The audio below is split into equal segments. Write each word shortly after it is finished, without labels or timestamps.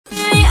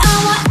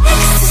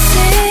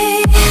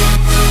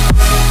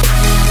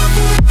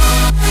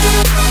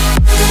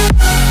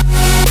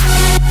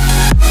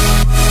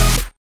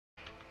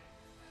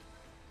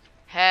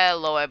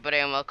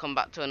welcome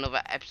back to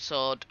another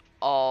episode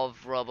of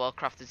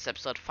robocraft. This is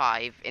episode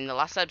 5. In the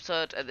last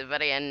episode, at the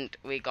very end,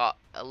 we got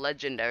a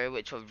legendary,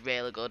 which was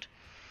really good.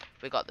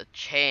 We got the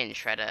chain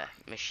shredder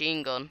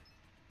machine gun.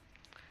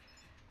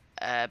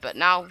 But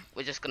now,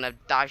 we're just going to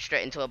dive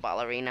straight into a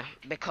battle arena,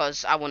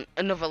 because I want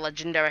another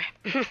legendary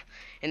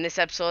in this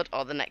episode,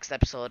 or the next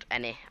episode,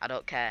 any. I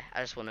don't care, I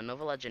just want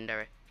another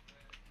legendary.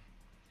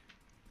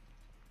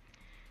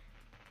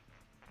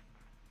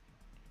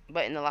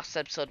 But in the last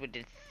episode, we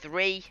did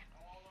three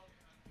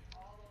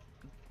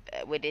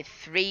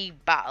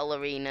battle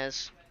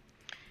arenas,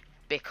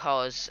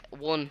 because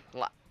one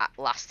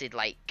lasted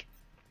like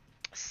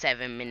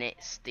 7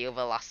 minutes, the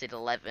other lasted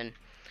 11.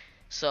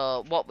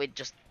 So what we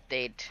just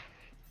did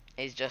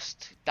is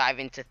just dive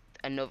into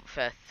another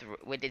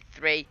we did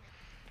 3,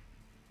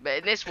 but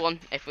in this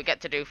one, if we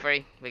get to do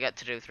 3, we get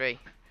to do 3.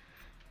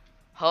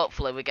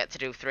 Hopefully we get to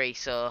do 3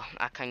 so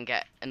I can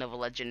get another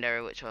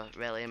legendary, which was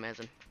really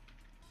amazing.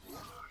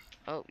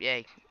 Oh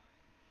yay,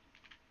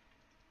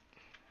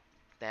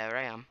 there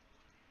I am.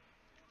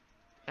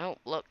 Oh,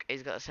 look,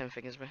 he's got the same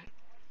thing as me.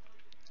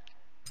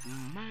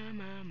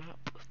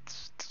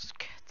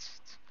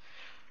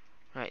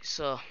 Right,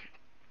 so,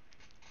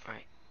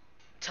 right,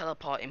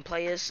 teleporting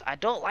players. I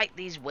don't like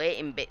these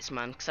waiting bits,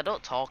 man, because I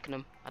don't talk in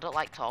them. I don't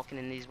like talking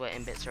in these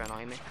waiting bits, are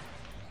annoying me.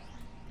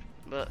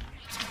 But,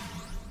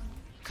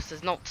 because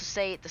there's not to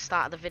say at the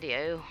start of the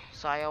video,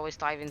 so I always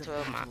dive into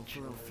a match.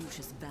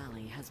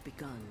 Valley has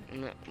begun.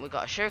 We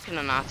got a shuriken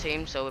on our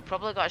team, so we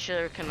probably got a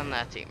shuriken on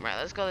their team. Right,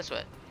 let's go this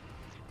way.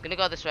 I'm gonna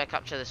go this way,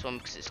 capture this one,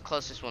 because it's the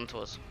closest one to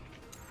us.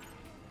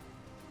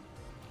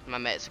 My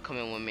mates are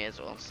coming with me as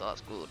well, so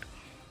that's good.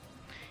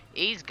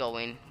 He's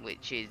going,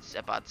 which is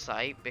a bad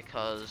sight,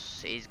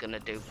 because he's gonna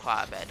do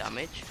quite a bit of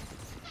damage.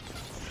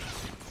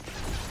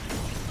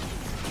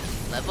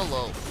 Level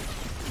up.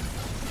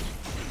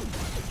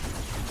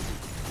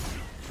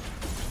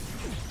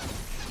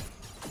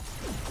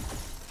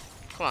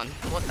 Come on,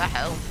 what the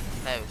hell?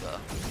 There we go.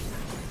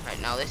 Right,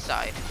 now this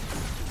side.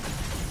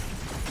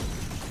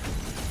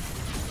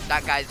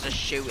 That guy's just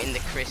shooting the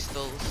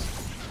crystals,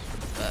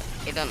 but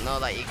he don't know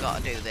that you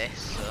gotta do this,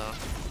 so.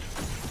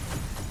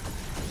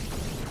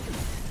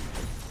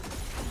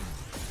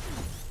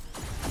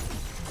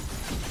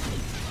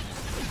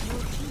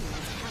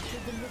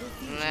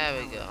 There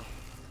we go.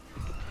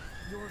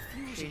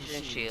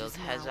 Fusion shield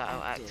has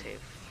out active.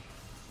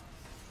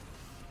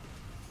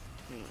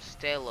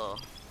 Stay low.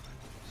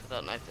 So I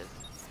don't know if it's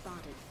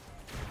spotted.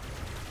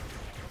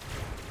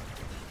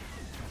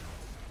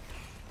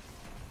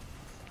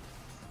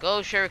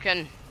 Go,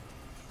 shuriken!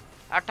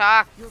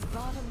 Attack! Your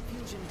bottom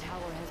fusion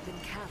tower has been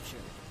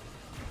captured.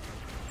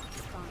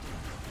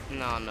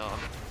 Spotted. No.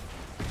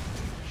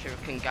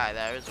 Shuriken guy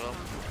there as well.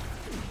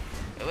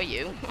 Who are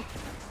you?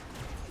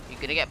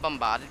 You're gonna get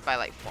bombarded by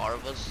like 4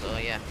 of us, so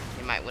yeah,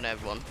 you might win a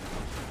run.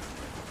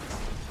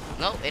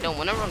 No, they don't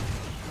win a run.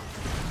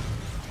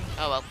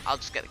 Oh well, I'll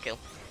just get the kill.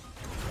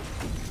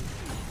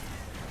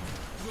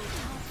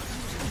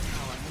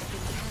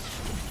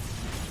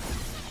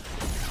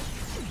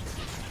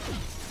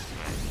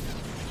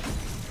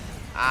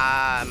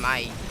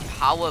 My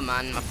power,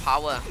 man, my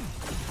power.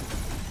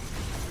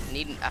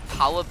 Need a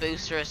power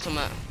booster or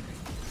something,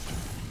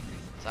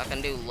 so I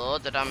can do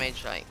loads of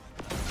damage, like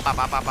ba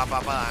ba ba ba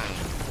ba bang.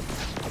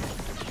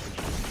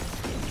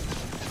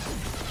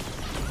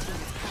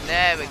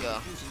 There we go.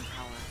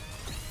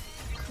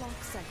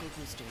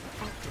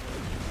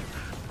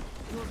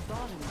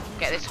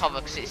 Get this hover,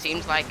 because it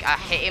seems like I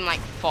hit him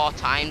like 4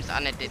 times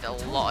and I did a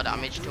lot of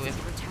damage to him.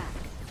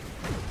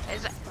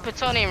 Is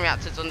plutonium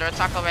reactors under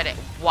attack already?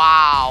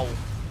 Wow.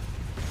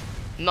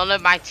 None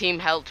of my team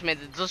helped me.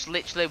 They just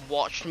literally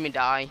watched me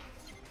die.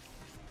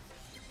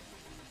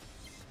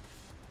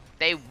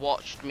 They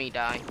watched me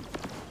die.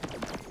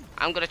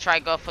 I'm gonna try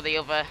go for the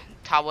other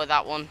tower,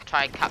 that one.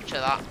 Try and capture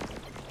that.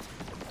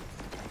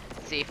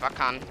 See if I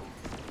can.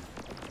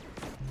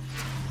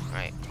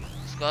 Right.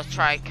 Let's go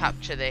try and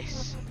capture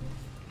this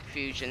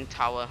fusion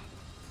tower.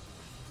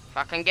 If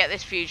I can get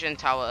this fusion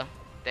tower,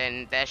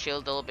 then their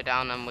shield will be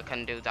down and we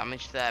can do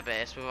damage to their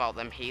base without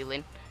them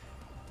healing.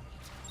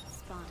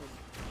 Spotted.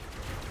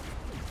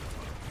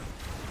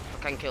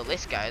 I can kill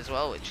this guy as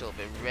well, which will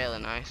be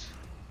really nice.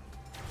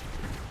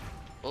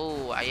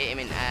 Oh, I hit him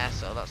in air,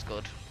 so that's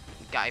good.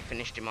 The guy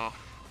finished him off.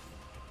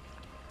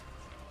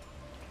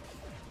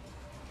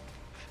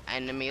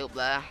 Enemy up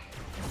there,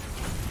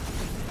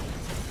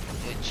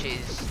 which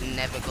is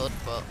never good,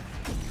 but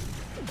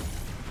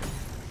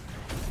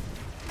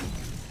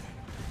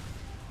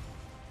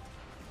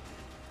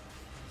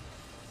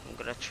I'm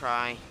gonna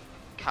try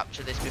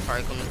capture this before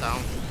he comes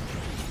down.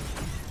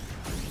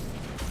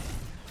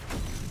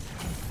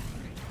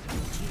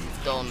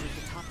 Done. The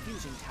top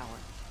fusion tower.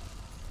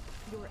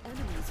 Your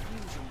enemy's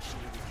fusion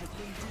shield has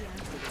been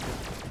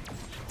deactivated.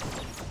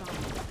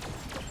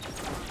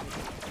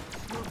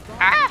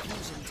 Ah!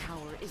 Fusion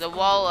tower is The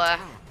wall there.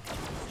 under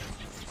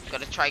attack.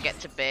 Gotta try get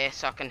to base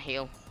so I can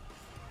heal.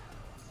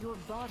 Your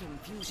bottom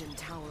fusion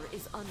tower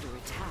is under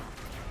attack.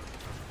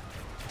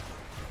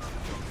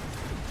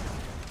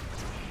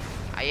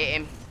 I hit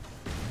him.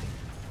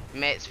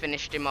 Mates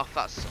finished him off.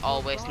 That's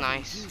always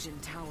nice. Fusion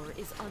tower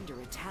is under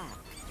attack.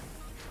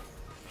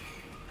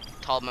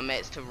 Told my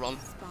mates to run.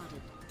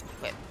 Spotted.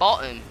 Wait,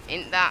 bottom?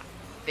 Ain't that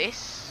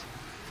this?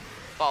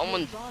 Bottom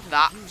one's Bottom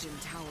that. fusion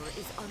tower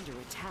is under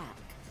attack.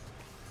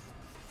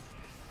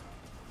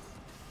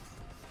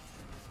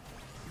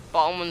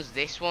 Bottom one's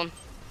this one.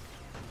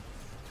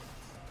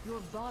 Your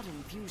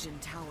bottom fusion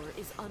tower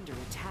is under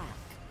attack.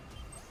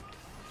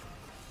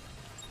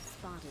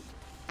 Spotted.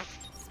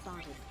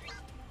 Spotted.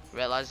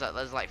 Realise that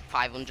there's like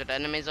 500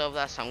 enemies over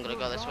there, so I'm gonna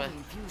go this way.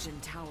 Fusion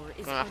tower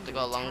is Gonna have to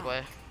go a long attack.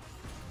 way.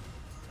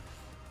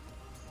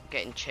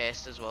 Getting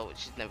chased as well,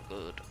 which is never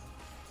good.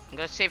 I'm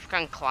gonna see if I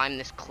can climb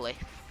this cliff.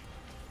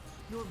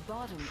 Your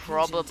bottom fusion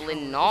Probably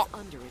tower not. is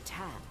under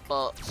attack.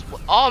 But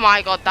oh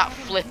my god, that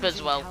Bottom flip as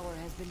fusion well. tower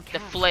has been The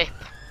captured. flip.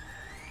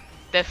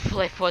 The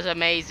flip was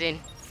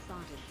amazing.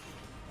 Spotted.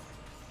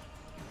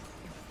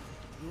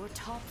 Your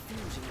top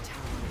fusion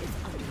tower is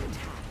under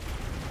attack.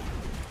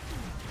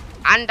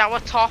 And our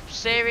top,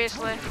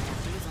 seriously. Plutonium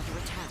reactor is under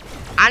attack.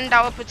 And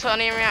our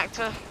plutonium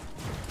reactor.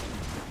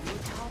 Your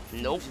top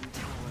Nope. fusion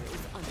tower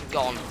is under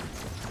Gone.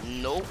 attack.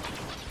 Nope.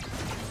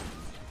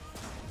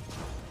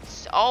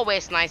 It's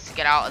always nice to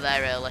get out of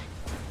there early.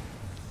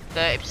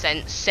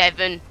 30%,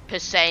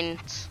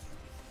 7%.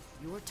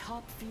 Your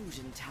top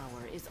fusion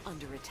tower is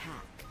under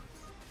attack.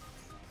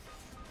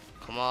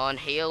 Come on,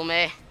 heal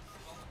me.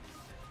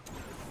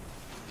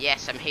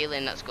 Yes, I'm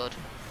healing, that's good.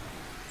 Spotted.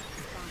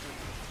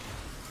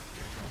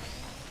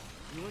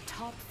 Your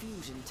top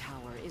fusion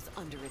tower is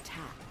under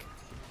attack.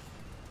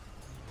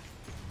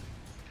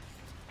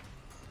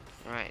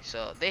 Right,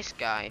 so this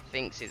guy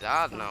thinks he's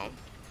hard now.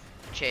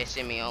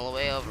 Chasing me all the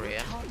way over Your here.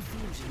 top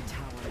fusion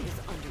tower is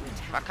under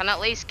If I attack. can at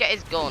least get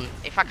his gun,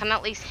 if I can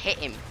at least hit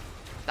him,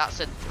 that's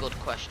a good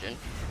question.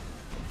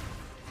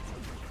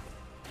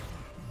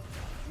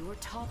 Your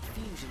top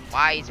fusion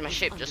Why tower is my is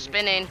ship under just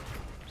spinning? attack.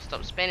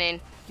 Stop spinning.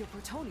 Your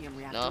plutonium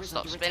reactor No, is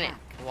stop under spinning.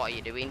 attack. What are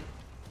you doing?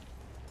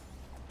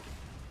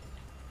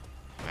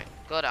 Right,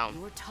 go down.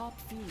 Your top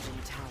fusion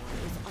tower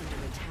is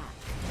under attack.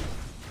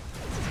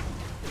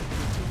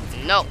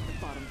 No. The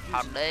bottom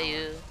How fusion dare tower.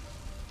 you?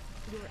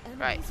 Your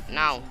Right, enemy's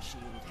now. fusion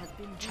shield has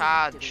been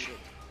Charge. deactivated.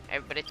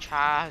 Everybody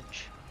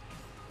charge.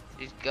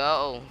 Just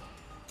go.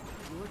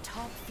 Your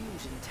top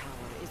fusion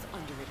tower is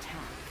under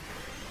attack.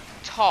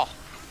 Top.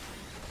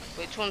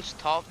 Which one's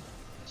top?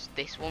 It's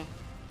this one.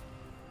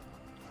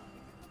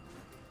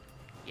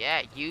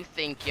 Yeah, you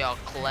think you're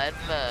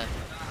clever.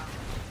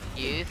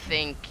 You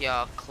think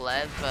you're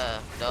clever,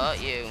 don't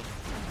you?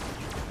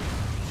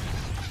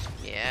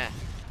 Yeah.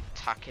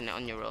 Attacking it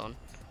on your own.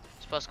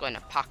 Supposed to go in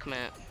a pack,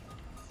 mate.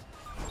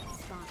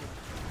 Spotted.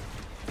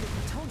 Your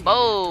plutonium reactor is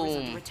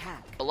Boom. under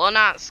attack. Blown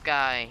out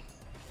sky.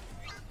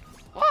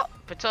 What?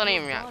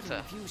 Plutonium Your reactor.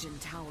 bottom fusion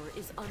tower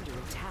is under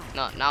attack.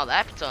 No, now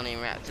their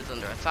plutonium reactor's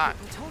under attack.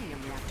 Your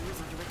plutonium reactor is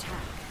under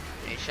attack.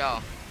 Are you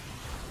sure?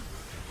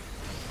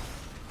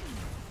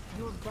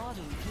 Your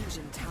bottom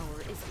fusion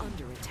tower is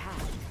under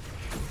attack.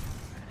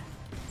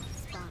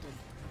 Spotted.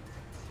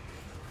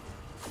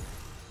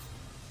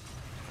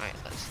 Right,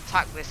 let's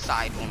attack this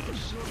side once.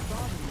 Your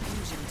bottom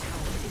fusion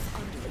tower is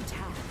under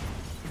attack.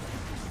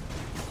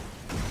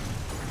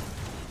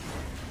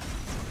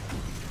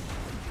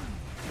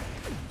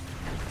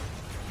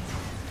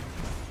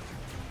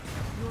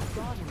 Your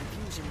bottom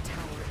fusion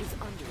tower is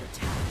under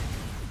attack.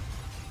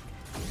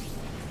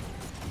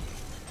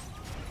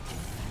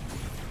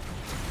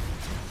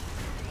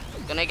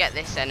 I'm gonna get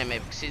this enemy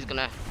because he's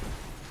gonna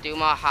do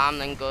more harm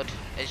than good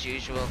as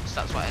usual, because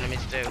that's what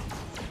enemies do.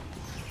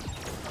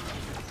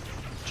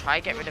 Try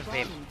get rid of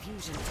him. Bottom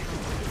fusion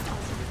tower is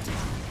under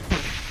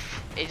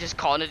attack. He just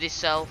cornered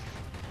himself,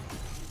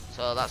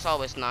 so that's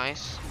always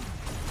nice.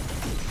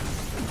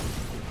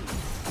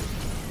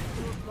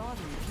 Your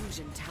bottom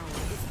fusion tower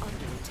is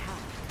under attack.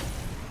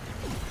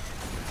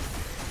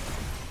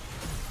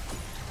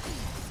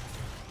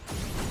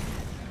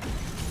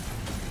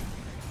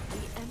 The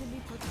enemy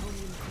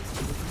plutonium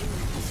crystal is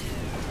nearly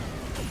destroyed.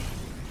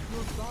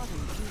 Your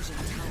bottom fusion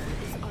tower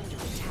is under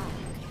attack.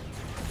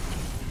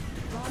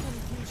 The bottom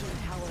fusion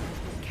tower has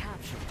been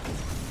captured.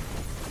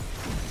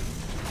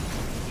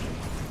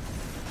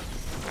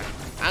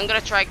 I'm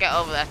gonna try get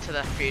over there to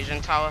the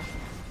fusion tower,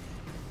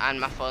 and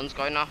my phone's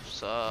going off,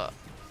 so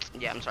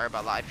yeah, I'm sorry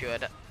about that if you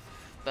heard it,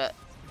 but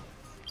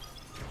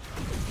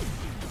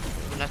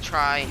I'm gonna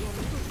try Your middle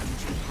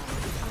fusion tower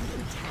is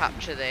under attack.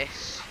 capture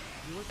this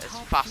Your as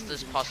top fast as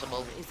fusion possible.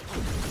 tower is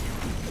under attack.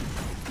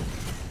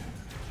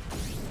 The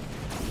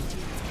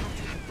team has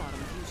captured the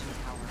bottom fusion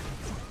tower.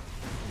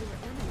 Your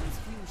enemy's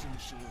fusion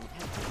shield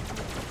has been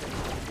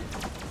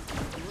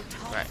activated. Your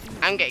top Right,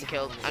 fusion I'm getting tower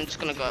killed. I'm is just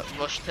gonna under go attack.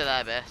 rush to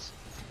their base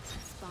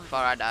Spotted. before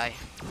I die.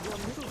 Your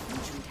middle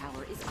fusion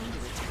tower is under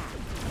attack.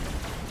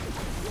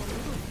 Your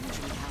middle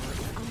fusion tower is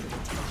under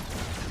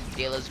attack.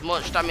 Deal as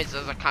much damage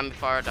as I can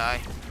before I die.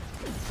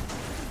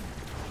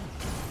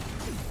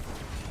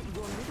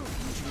 Your middle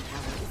fusion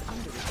tower is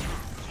under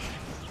attack.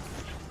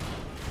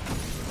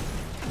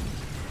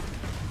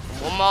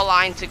 One more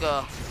line to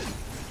go.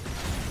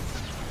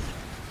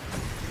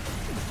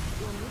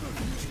 Your middle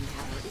fusion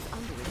tower is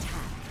under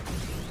attack.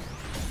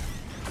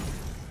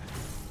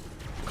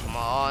 Come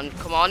on,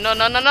 come on, no,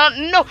 no, no, no,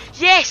 no,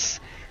 yes,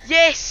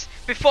 yes,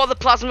 before the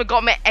plasma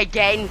got me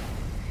again.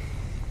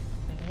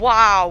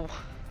 Wow.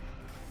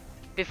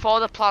 Before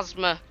the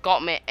plasma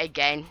got me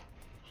again.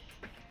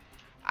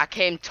 I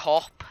came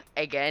top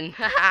again.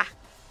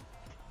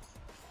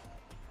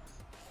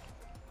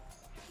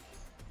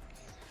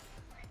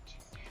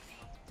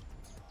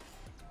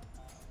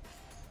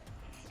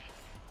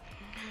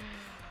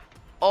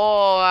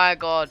 Oh my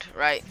god,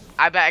 right.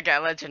 I better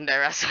get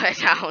legendary upside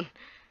down.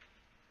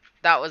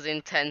 That was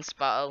intense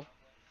battle.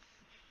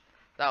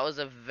 That was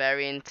a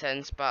very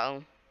intense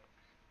battle.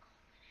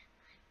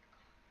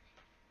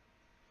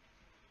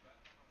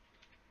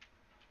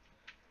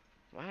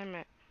 Why am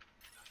I...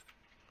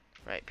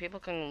 Right, people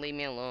can leave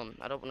me alone.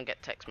 I don't want to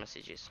get text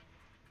messages.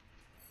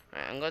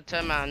 Right, I'm going to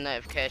turn my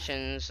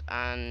notifications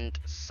and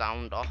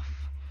sound off.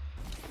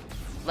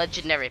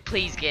 Legendary,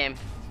 please game.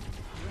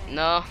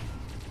 No.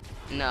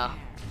 No.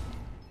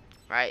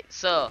 Right,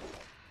 so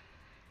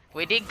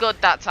we did good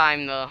that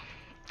time though.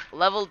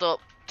 Leveled up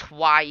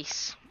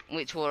twice,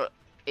 which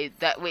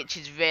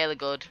is really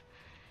good.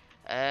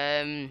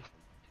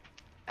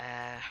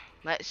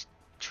 Let's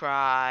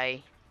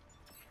try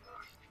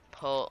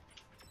put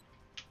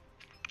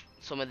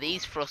some of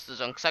these thrusters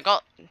on, because I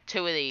got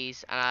 2 of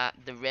these and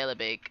they're really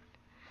big,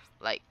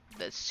 like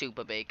they're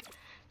super big.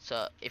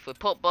 So if we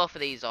put both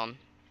of these on,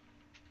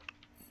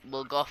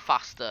 we'll go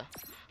faster.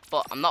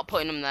 But I'm not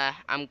putting them there.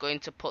 I'm going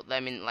to put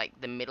them in like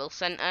the middle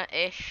center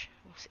ish.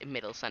 What's it,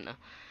 middle center?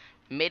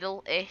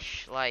 Middle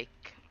ish, like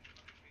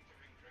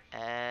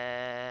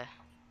here.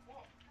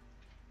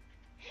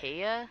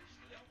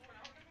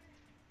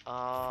 If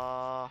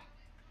I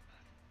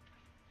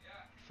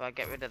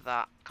get rid of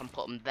that, I can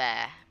put them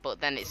there. But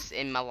then it's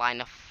in my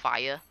line of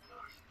fire.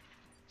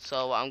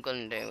 So what I'm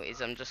gonna do is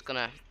I'm just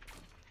gonna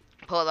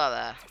put that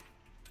there.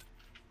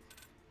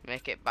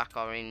 Make it back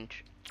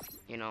orange.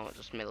 You know,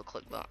 just middle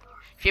click that.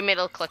 If you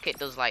middle click, it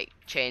does like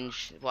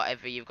change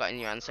whatever you've got in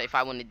your hand. So if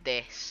I wanted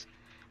this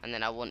and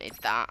then I wanted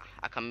that,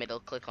 I can middle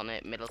click on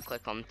it, middle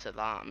click onto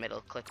that,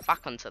 middle click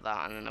back onto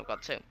that, and then I've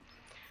got 2.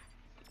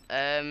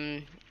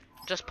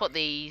 Just put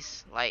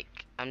these,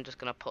 like, I'm just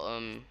gonna put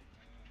them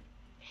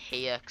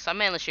here, because I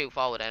mainly shoot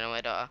forward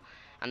anyway, don't I?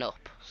 And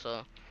up,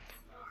 so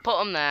put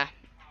them there.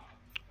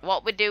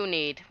 What we do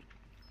need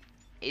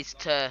is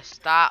to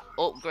start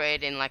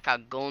upgrading like our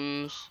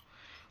guns.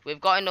 We've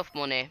got enough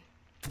money,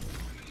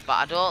 but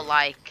I don't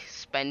like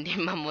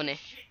spending my money.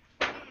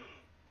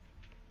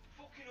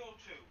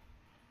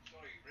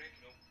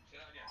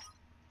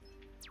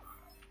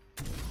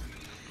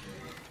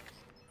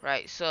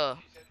 Right, so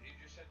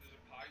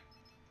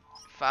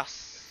if I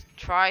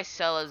try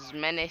sell as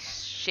many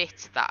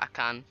shit that I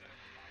can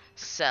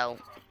sell,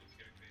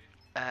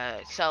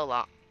 sell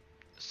that,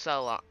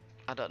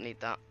 I don't need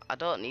that,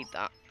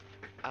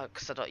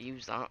 because I don't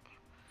use that.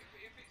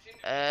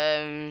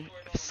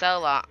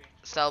 Sell that,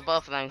 sell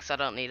both of them because I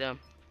don't need them.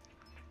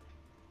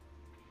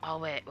 Oh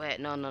wait,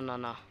 no,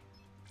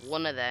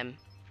 one of them.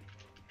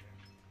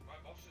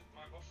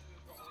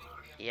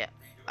 Yeah,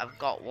 I've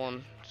got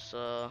one,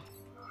 so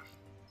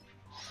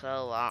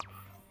sell that.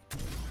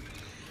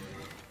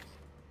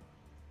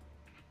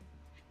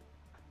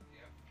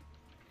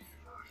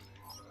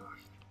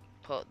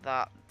 Put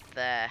that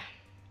there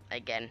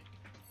again.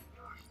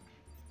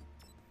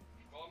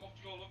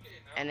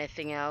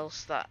 Anything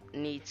else that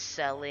needs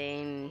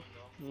selling?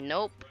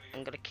 Nope.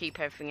 I'm gonna keep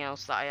everything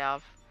else that I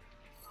have.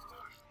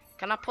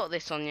 Can I put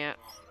this on yet?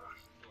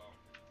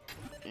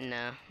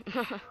 No.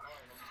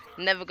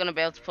 Never gonna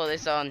be able to put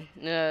this on.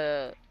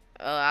 No.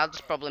 I'll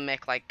just probably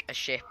make like a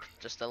ship,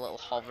 just a little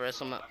hover or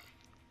something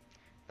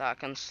that I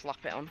can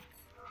slap it on.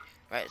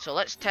 Right, so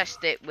let's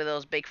test it with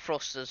those big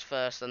thrusters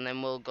first, and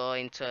then we'll go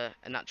into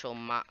an actual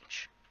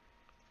match.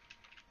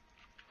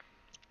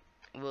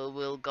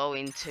 We'll go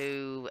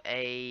into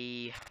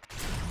a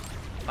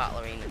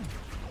battle arena.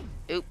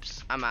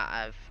 Oops, I'm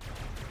out of.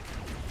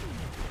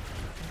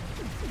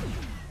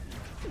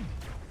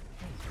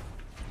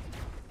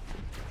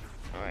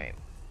 Alright.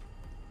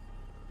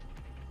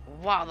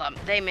 Wow,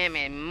 they made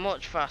me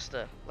much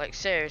faster. Like,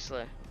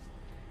 seriously.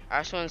 I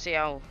just want to see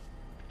how...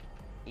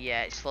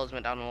 Yeah, it slows me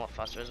down a lot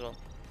faster as well.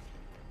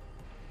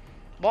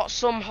 What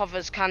some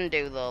hovers can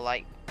do, though,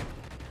 like...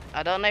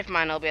 I don't know if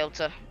mine will be able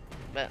to...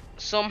 But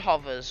some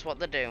hovers, what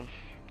they do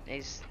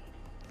is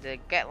they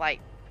get,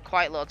 like,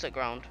 quite low to the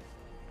ground.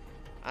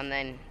 And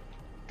then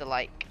they,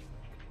 like,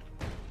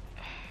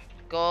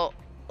 go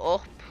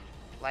up,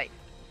 like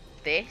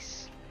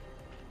this.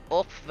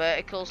 Up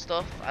vertical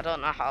stuff. I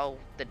don't know how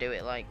they do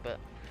it, like, but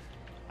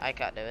I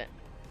can't do it.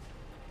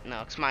 No,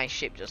 because my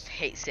ship just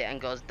hits it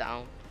and goes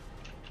down.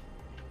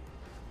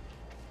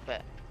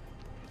 But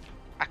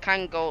I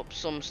can go up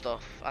some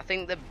stuff. I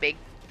think the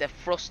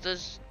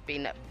thrusters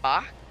being at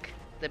back,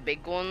 the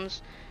big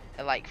ones,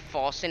 are like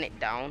forcing it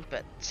down.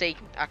 But see,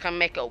 I can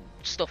make up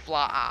stuff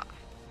like that.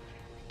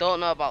 Don't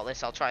know about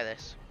this. I'll try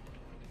this.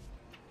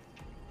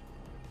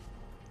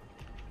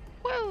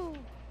 Woo!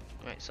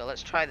 Right, so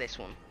let's try this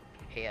one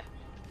here.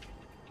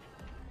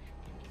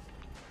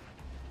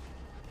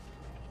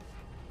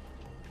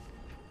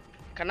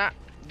 Can I?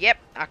 Yep,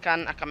 I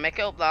can make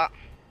it up that.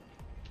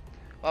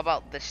 What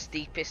about the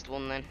steepest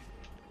one then?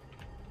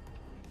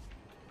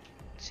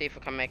 See if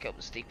I can make up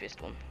the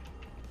steepest one.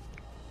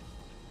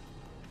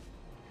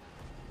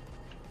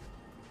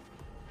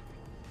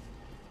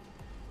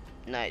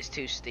 No, it's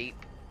too steep.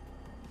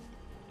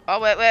 Oh,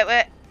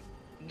 wait.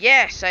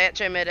 Yes, I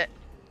actually made it.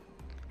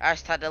 I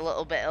just had a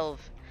little bit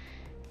of...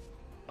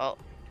 Oh.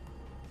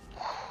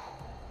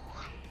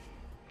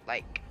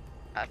 Like,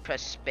 I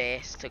pressed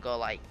space to go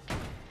like...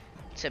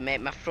 to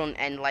make my front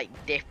end like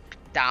dip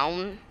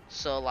down.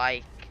 So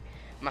like,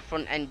 my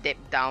front end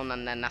dipped down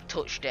and then I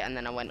touched it and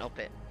then I went up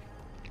it.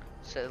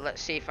 So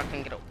let's see if I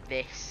can get up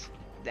this.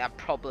 I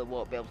probably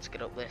won't be able to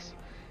get up this.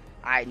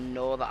 I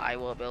know that I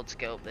won't be able to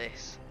get up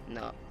this.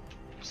 No.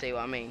 See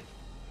what I mean?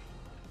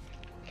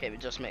 Okay, it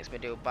just makes me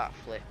do a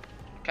backflip.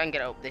 I can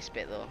get up this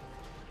bit though.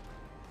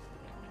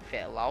 If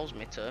it allows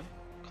me to.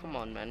 Come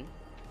on, man.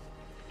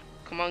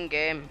 Come on,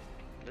 game.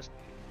 Just...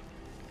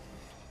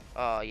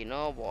 Oh, you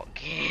know what,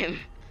 game?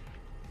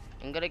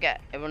 I'm gonna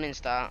get a running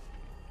start.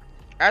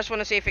 I just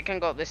want to see if it can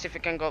go up this. If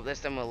it can go up this,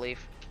 then we'll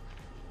leave.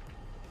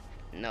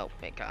 Nope,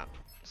 it can't.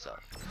 So,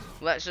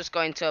 let's just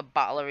go into a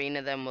battle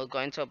arena then. We'll go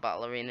into a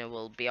battle arena.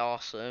 We'll be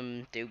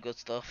awesome. Do good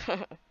stuff.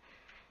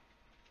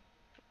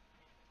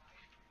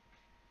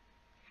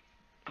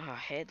 Oh, I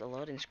hate the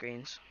loading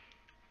screens.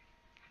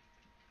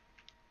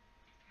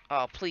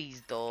 Oh,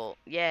 please don't.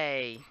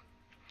 Yay.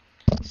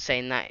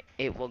 Saying that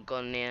it will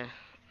go near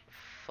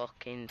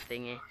fucking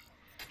thingy.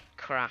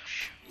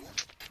 Crash.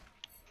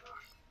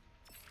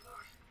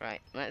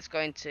 Right, let's go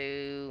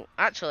into...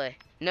 Actually,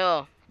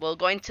 no. We'll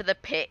go into the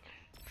pit.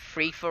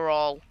 Free for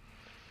all.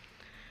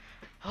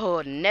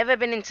 Oh, never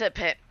been into the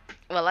pit.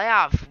 Well, I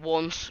have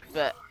once,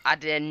 but I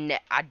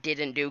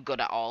didn't do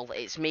good at all.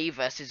 It's me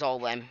versus all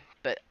them.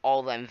 But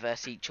all them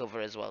versus each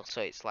other as well,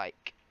 so it's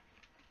like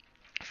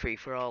free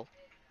for all,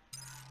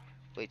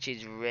 which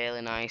is really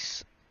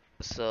nice.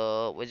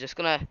 So we're just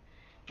gonna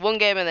one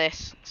game of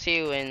this, see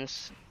who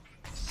wins,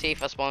 see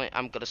if I spawn it.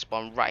 I'm gonna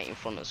spawn right in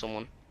front of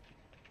someone.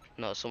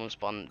 No, someone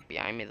spawned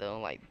behind me though,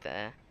 like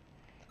there.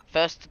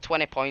 First to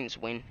 20 points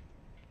win.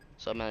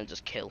 So I'm gonna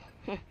just kill.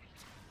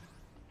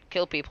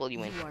 Kill people, you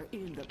win.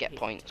 You get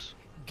points.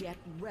 Get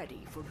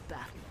ready for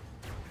battle.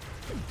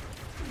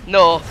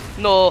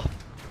 No.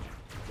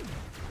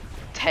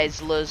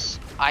 Teslas.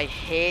 I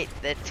hate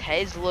the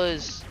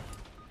Teslas.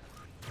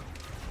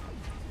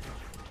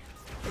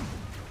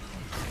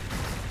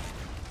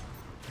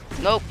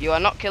 Nope, you are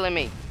not killing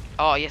me.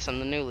 Oh yes, I'm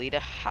the new leader.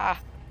 Ha.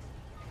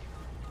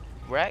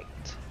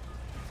 Wrecked.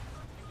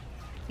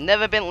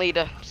 Never been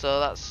leader, so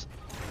that's...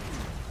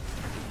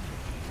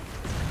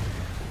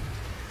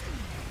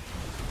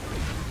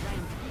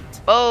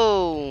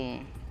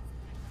 Boom.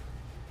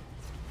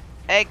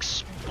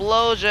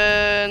 Explosions.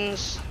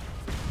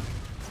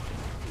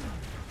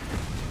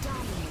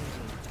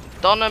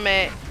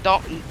 Dominate,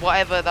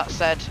 whatever that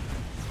said.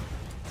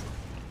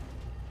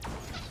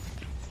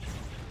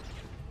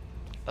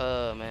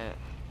 Oh man,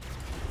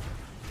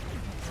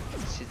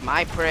 this is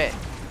my prey.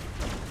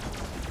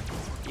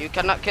 You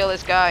cannot kill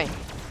this guy.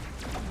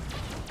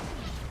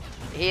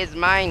 He is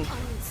mine.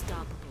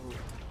 Unstoppable.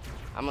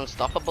 I'm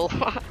unstoppable.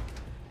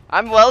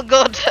 I'm well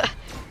good.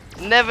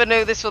 Never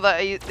knew this was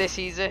this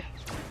easy.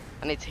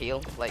 I need to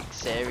heal. Like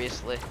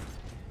seriously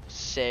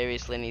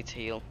need to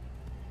heal.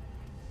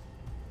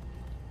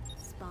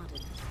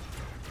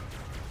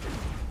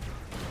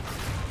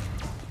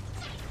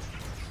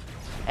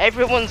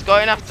 Everyone's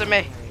going after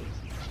me.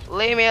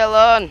 Leave me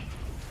alone.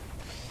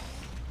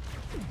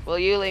 Will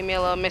you leave me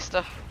alone,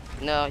 mister?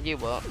 No, you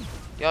won't.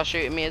 You're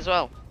shooting me as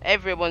well.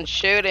 Everyone's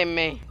shooting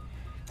me.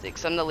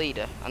 Because I'm the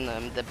leader and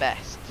I'm the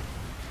best.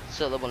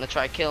 So they want to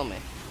try kill me.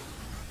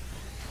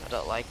 I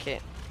don't like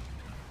it.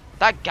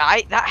 That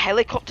guy, that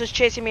helicopter's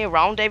chasing me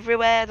around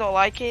everywhere. I don't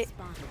like it.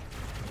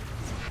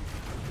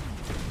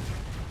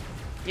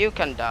 You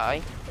can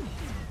die.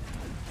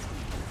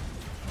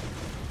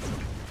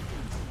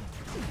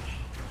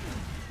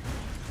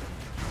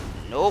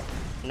 Nope.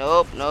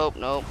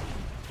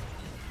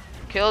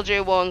 Killed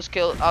you once,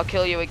 I'll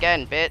kill you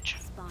again, bitch.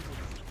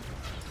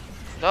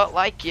 Don't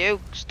like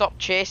you. Stop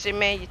chasing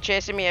me. You're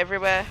chasing me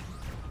everywhere.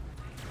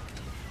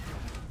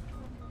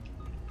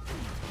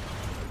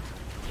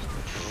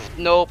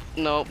 Nope.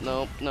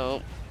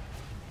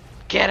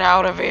 Get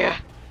out of here.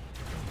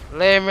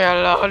 Leave me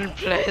alone,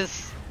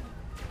 please.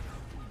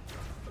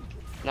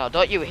 No,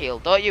 don't you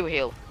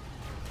heal.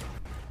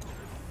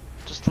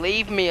 Just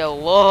leave me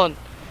alone.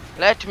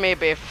 Let me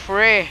be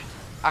free.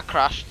 I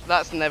crashed.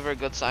 That's never a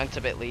good sign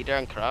to be leader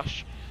and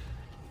crash.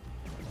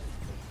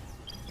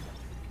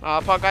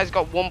 Oh, poor guy's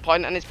got 1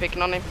 point and he's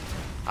picking on him.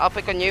 I'll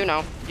pick on you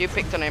now. You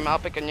picked on him, I'll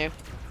pick on you.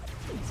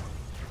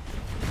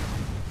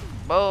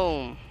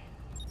 Boom.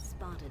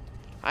 Spotted.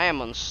 I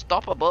am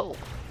unstoppable.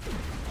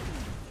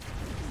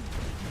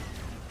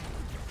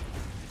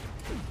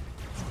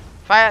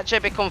 If I actually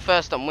become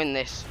first and win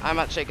this, I'm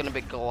actually going to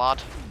be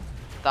glad.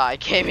 that I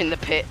came in the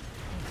pit.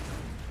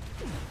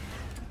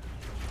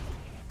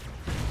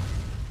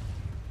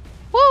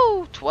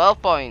 Woo!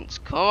 12 points.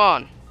 Come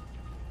on.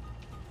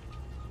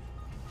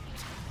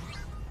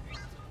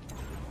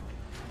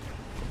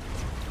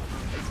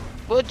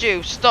 Would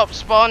you stop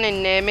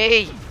spawning near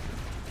me?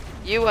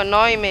 You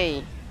annoy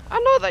me. I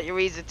know that you're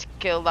easy to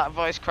kill, that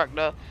voice crack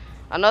though.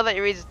 I know that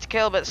you're easy to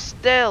kill, but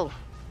still.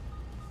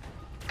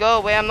 Go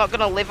away, I'm not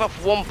gonna live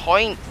off 1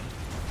 point.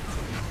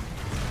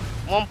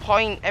 1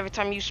 point every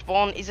time you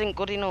spawn isn't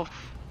good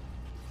enough.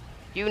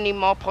 You need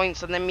more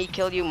points and then me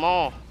kill you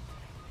more.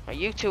 Right,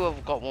 you two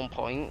have got 1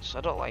 point, so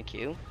I don't like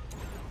you.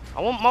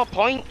 I want more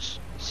points.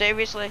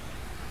 Seriously.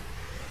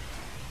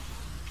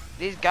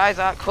 These guys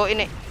aren't cutting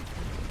it.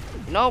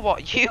 You know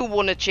what? You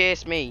wanna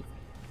chase me.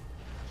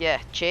 Yeah,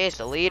 chase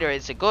the leader.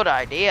 It's a good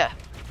idea.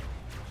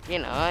 You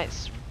know,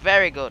 it's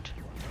very good.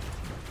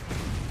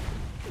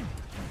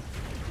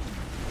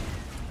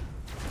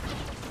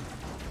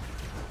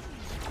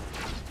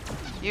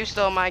 You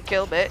stole my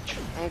kill, bitch.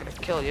 I'm gonna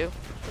kill you.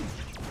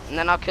 And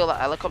then I'll kill that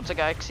helicopter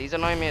guy because he's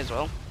annoying me as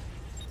well.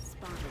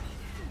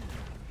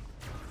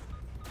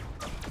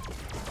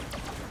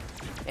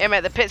 Yeah,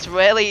 mate, the pit's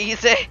really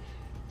easy.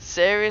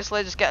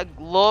 Seriously, just get a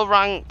low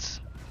ranked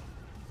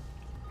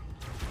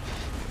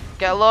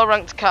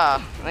car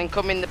and then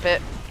come in the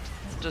pit.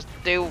 Just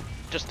do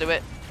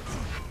it.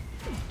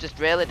 Just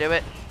really do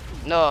it.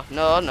 No.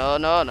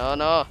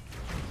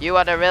 You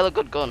had a really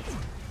good gun.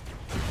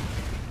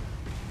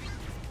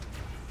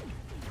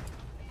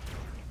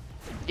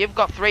 You've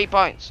got 3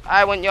 points.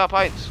 I want your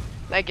points.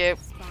 Thank you.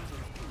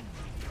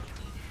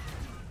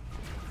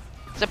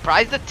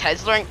 Surprised the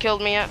Tesla ain't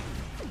killed me yet.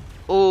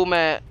 Oh,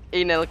 mate.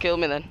 He nearly killed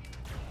me then.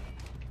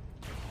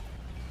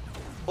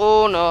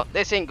 Oh no,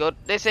 this ain't good.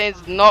 This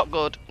is not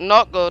good.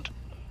 Not good.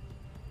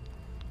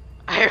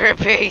 I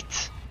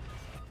repeat.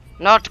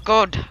 Not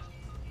good.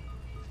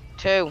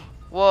 2,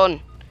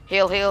 1.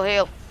 Heal.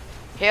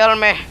 Heal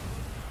me.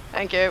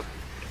 Thank you.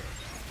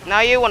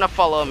 Now you wanna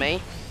follow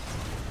me.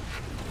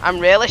 I'm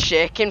really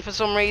shaking for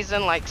some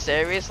reason, like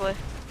seriously.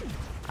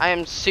 I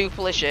am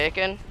superly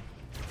shaken.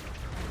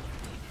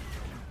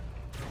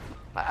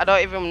 I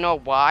don't even know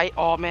why.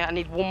 Oh man, I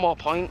need 1 more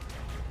point.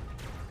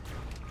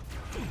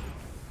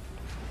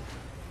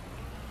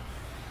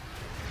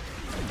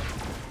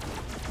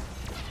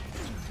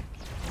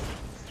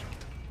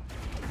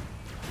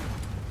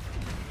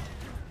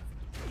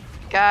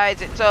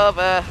 Guys, it's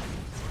over.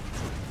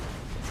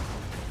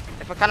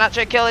 If I can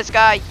actually kill this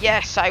guy,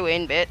 yes, I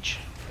win, bitch.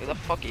 Who the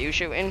fuck are you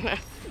shooting?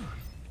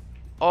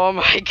 Oh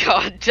my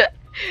god.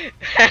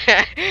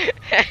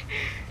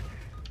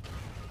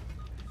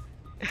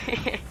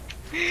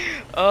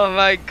 Oh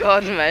my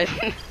god, man.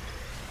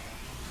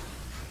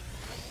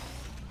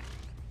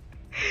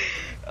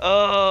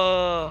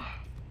 Oh.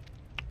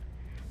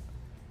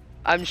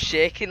 I'm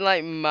shaking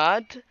like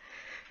mad.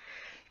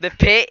 The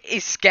pit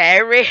is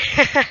scary.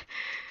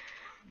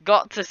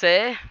 Got to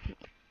say.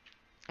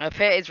 The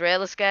pit is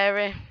really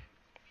scary.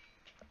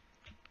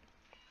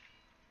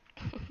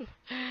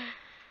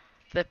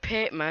 The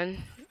pit,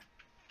 man.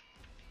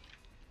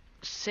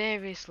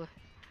 Seriously.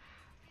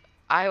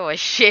 I was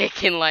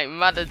shaking like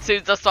mad as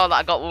soon as I saw that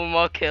I got 1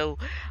 more kill.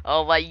 I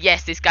was like,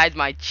 yes, this guy's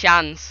my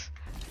chance.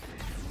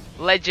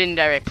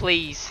 Legendary,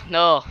 please.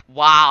 No.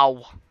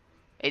 Wow.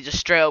 It just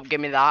straight up give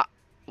me that.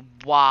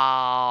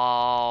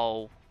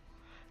 Wow.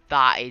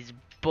 That is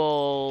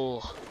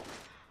bull.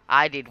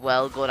 I did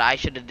well good. I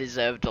should have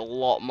deserved a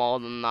lot more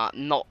than that.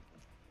 Not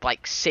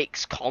like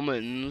 6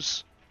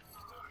 commons.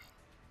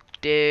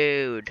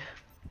 Dude.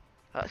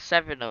 That's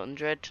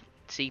 700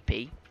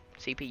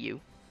 CPU.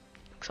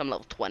 Because I'm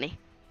level 20.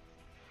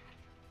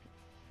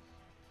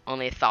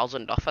 Only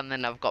 1,000 off, and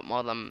then I've got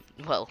more than,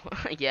 well,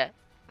 yeah.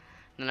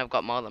 Then I've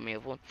got more than the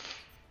other one.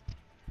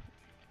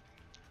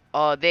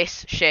 Oh,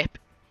 this ship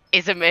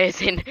is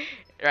amazing.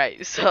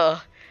 Right, so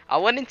I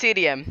won in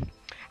TDM.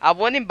 I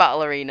won in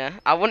Battle Arena.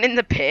 I won in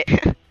the pit.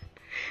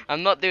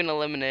 I'm not doing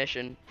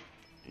elimination.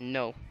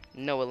 No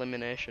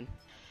elimination.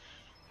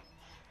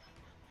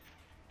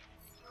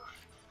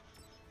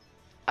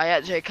 I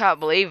actually can't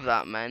believe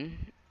that, man.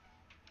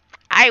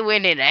 I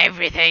win in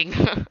everything.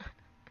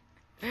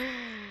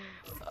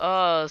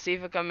 Oh, see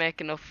if I can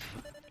make enough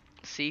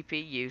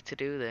CPU to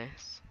do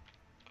this.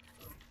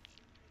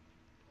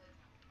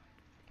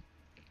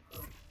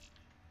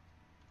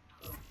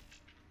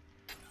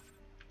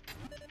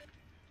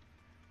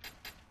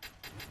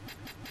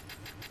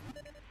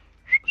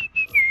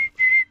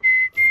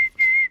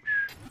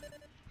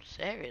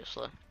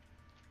 Seriously?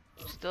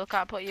 Still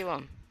can't put you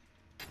on?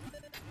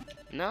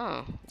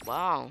 No.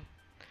 Wow.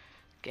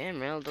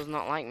 Game Rail does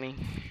not like me.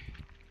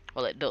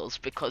 Well, it does,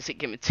 because it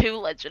gave me 2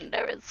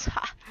 legendaries.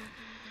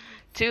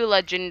 2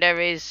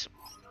 legendaries.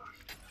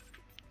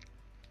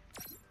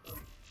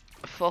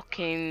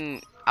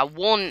 Fucking... I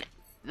won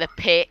the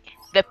pit.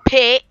 The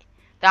pit!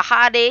 The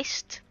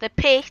hardest. The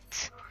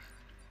pit!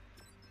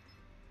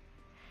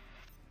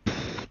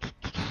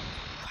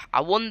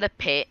 I won the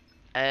pit.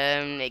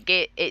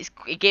 It's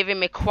giving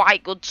me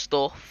quite good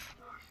stuff.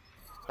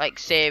 Like,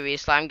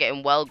 seriously, I'm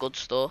getting well good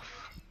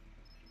stuff.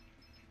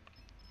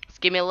 It's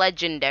give me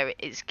legendary.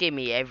 It's give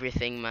me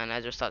everything, man.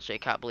 I just actually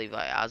can't believe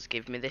that it has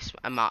given me this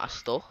amount of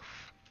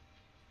stuff.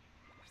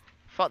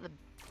 Thought the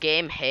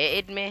game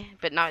hated me,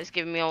 but now it's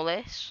giving me all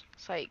this.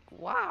 It's like,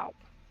 wow.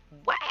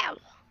 Wow.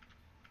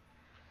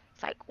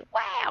 It's like,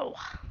 wow.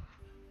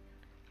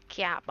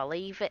 Can't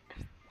believe it.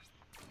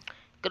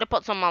 Gonna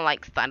put some on,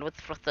 like, sandwich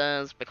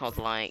thrusters, because,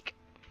 like,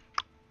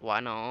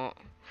 why not?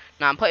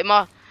 Now,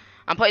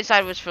 I'm putting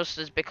sandwich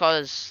thrusters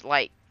because,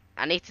 like,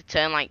 I need to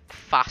turn, like,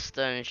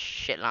 faster and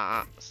shit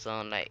like that.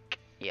 So, like,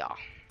 yeah.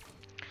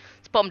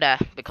 Let's put them there,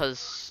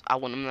 because I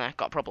want them there.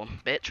 Got a problem,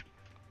 bitch.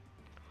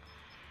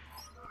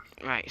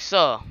 Right,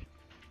 so,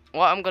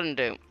 what I'm gonna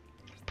do,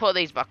 put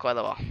these back where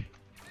they were.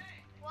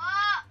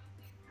 What?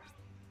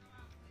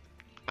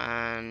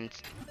 And,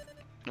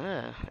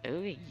 oh,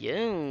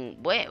 you.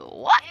 Wait,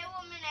 what? Hey,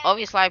 1 minute.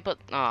 Obviously, I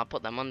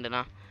put them under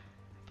now.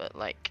 But,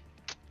 like,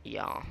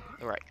 yeah,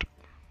 right.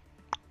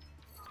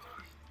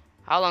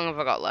 How long have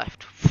I got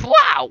left?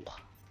 Wow!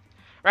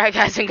 Right,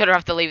 guys, I'm gonna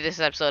have to leave this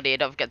episode here.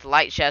 Don't forget to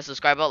like, share,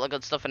 subscribe, all the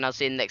good stuff, and I'll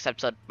see you in the next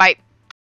episode. Bye!